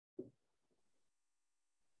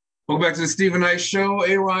Welcome back to the Stephen Knight Show.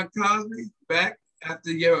 Aron Cosby back after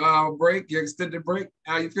your break, your extended break.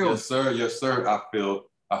 How you feeling? Yes, sir. Yes, sir. I feel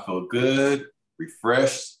good,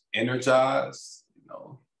 refreshed, energized.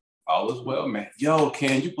 All is well, man. Yo,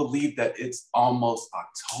 can you believe that it's almost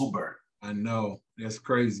October? I know. That's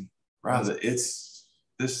crazy. Rather, it's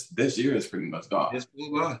this year is pretty much gone. It's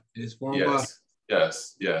flew by. It's flown by.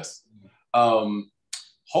 Yes.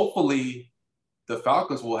 Hopefully the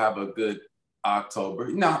Falcons will have a good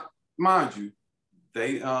October. Now, mind you,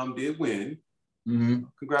 they did win. Mm-hmm.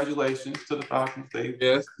 Congratulations to the Falcons.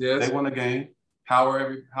 Yes. They won a game.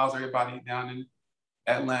 How's everybody down in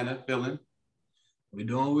Atlanta feeling? We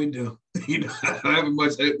doing what we do. There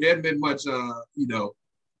hasn't been much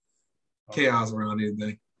chaos around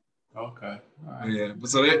anything. Okay. All right. Yeah. But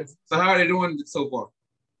so how are they doing so far?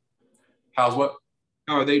 How's what?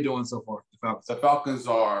 How are they doing so far? The Falcons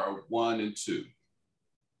are 1-2.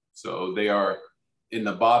 So they are in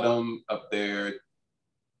the bottom of their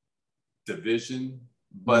division,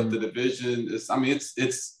 but the division is,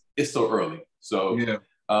 it's still early. So yeah.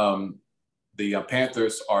 The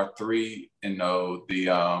Panthers are 3-0. The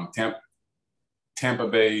Tampa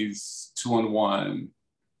Bay's 2-1.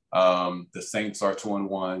 The Saints are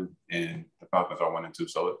 2-1, and the Falcons are 1-2.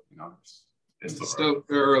 So it's still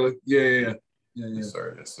early. Yeah. Yes,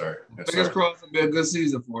 sir. Fingers crossed, it'll be a good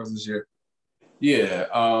season for us this year. Yeah.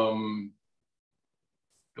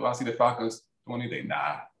 Do I see the Falcons doing anything?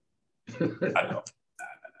 Nah. I don't.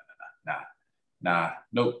 Nah.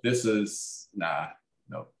 Nope. This is nah.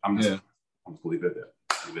 No. I'm just leave it at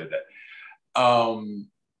that.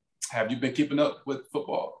 Have you been keeping up with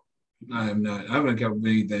football? I have not. I haven't kept up with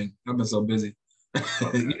anything. I've been so busy.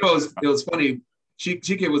 Okay. It was funny.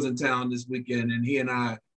 Chike was in town this weekend, and he and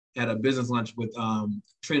I had a business lunch with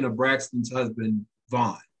Trina Braxton's husband,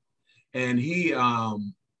 Vaughn. And he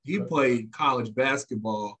played college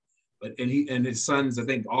basketball, and his sons, I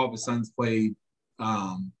think all of his sons played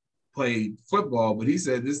football, but he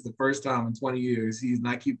said this is the first time in 20 years he's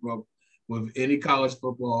not keeping up with any college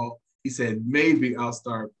football. He said maybe I'll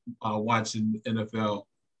start watching NFL,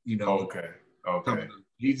 Okay.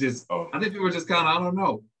 He just I think people are just kind of, I don't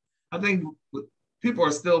know. I think people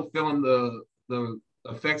are still feeling the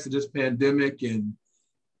effects of this pandemic, and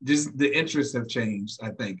just the interests have changed, I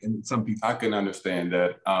think, and some people. I can understand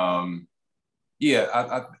that. I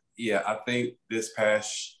think this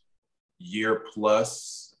past year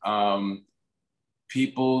plus,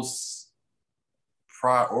 people's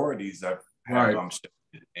priorities have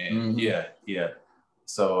shifted, and yeah.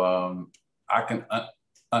 So I can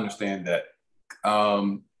understand that.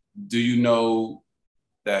 Do you know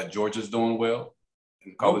that Georgia's doing well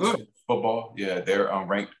in college football? Yeah, they're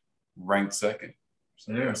ranked second.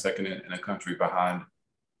 So they're second in the country behind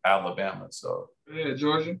Alabama. So yeah,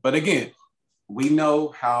 Georgia. But again, we know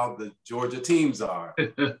how the Georgia teams are.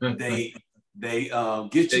 They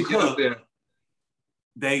get you hooked.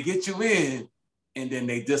 They get you in, and then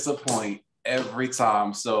they disappoint every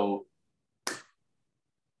time. So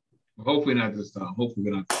hopefully not this time.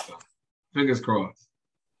 Fingers crossed.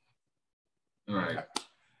 All right.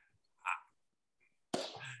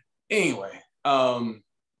 Anyway, let's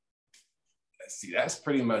see. That's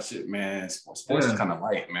pretty much it, man. Sports is kind of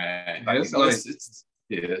light, man. It's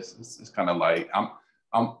kind of light. I'm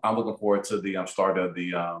looking forward to the start of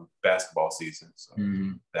the basketball season. So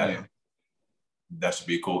that should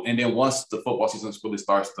be cool. And then once the football season really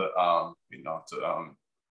starts to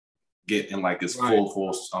get in like its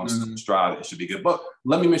full stride, it should be good. But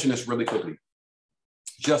let me mention this really quickly.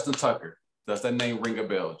 Justin Tucker. Does that name ring a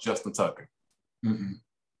bell? Justin Tucker. Mm-mm.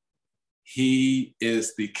 He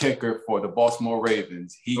is the kicker for the Baltimore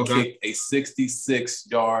Ravens. He kicked a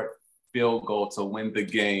 66-yard field goal to win the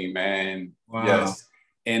game, man. Wow. Yes.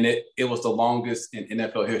 And it was the longest in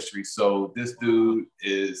NFL history. So this dude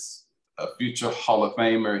is a future Hall of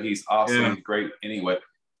Famer. He's awesome. He's great. Anyway,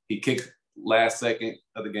 he kicked last second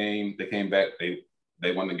of the game. They came back. They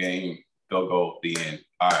won the game. Field goal, the end.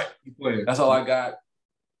 All right. That's all I got.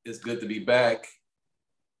 It's good to be back.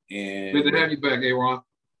 And good to have you back, Aron.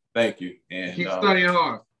 Thank you. And keep studying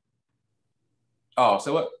hard. Oh,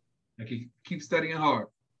 so what? Keep studying hard.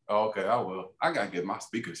 Oh, okay, I will. I gotta get my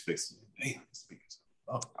speakers fixed. Damn, speakers.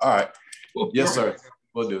 Oh, all right. Yes, sir.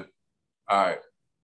 We'll do. All right.